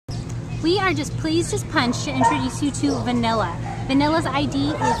We are just pleased as punch to introduce you to Vanilla. Vanilla's ID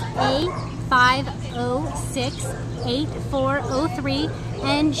is A5068403,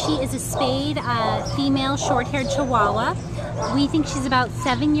 and she is a spayed female short-haired Chihuahua. We think she's about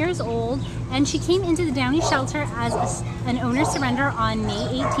 7 years old, and she came into the Downey shelter as an owner surrender on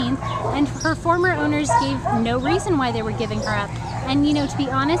May 18th, and her former owners gave no reason why they were giving her up. And you know, to be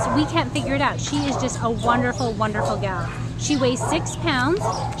honest, we can't figure it out. She is just a wonderful, wonderful gal. She weighs 6 pounds.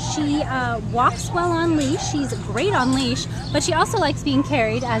 She walks well on leash. She's great on leash, but she also likes being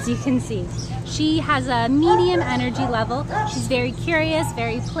carried, as you can see. She has a medium energy level. She's very curious,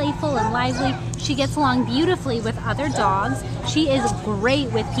 very playful and lively. She gets along beautifully with other dogs. She is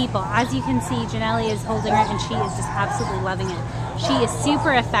great with people. As you can see, Janelle is holding her and she is just absolutely loving it. She is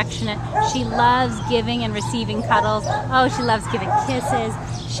super affectionate. She loves giving and receiving cuddles. Oh, she loves giving kisses.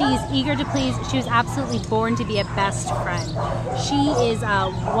 She's eager to please. She was absolutely born to be a best friend. She is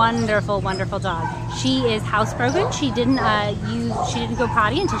a wonderful, wonderful dog. She is housebroken. She didn't go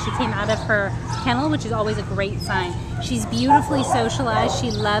potty until she came out of her kennel, which is always a great sign. She's beautifully socialized.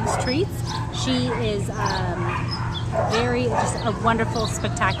 She loves treats. She is just a wonderful,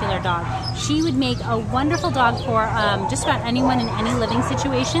 spectacular dog. She would make a wonderful dog for just about anyone in any living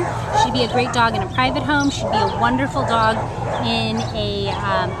situation. She'd be a great dog in a private home. She'd be a wonderful dog in a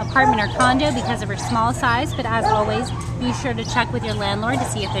apartment or condo because of her small size, but as always, be sure to check with your landlord to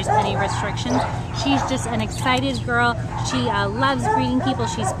see if there's any restrictions. She's just an excited girl. She loves greeting people.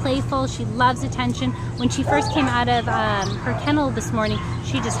 She's playful. She loves attention. When she first came out of her kennel this morning,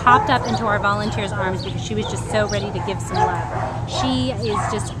 she just hopped up into our volunteers' arms because she was just so ready to give some love. She is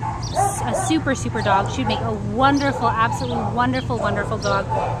just a super, super dog. She'd make a wonderful, absolutely wonderful, wonderful dog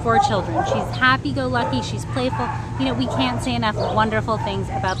for children. She's happy-go-lucky. She's playful. You know, we can't say enough wonderful things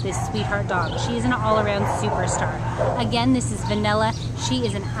about this sweetheart dog. She is an all-around superstar. Again, this is Vanilla. She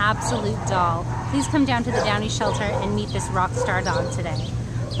is an absolute doll. Please come down to the Downey shelter and meet this rock star dog today.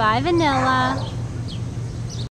 Bye, Vanilla.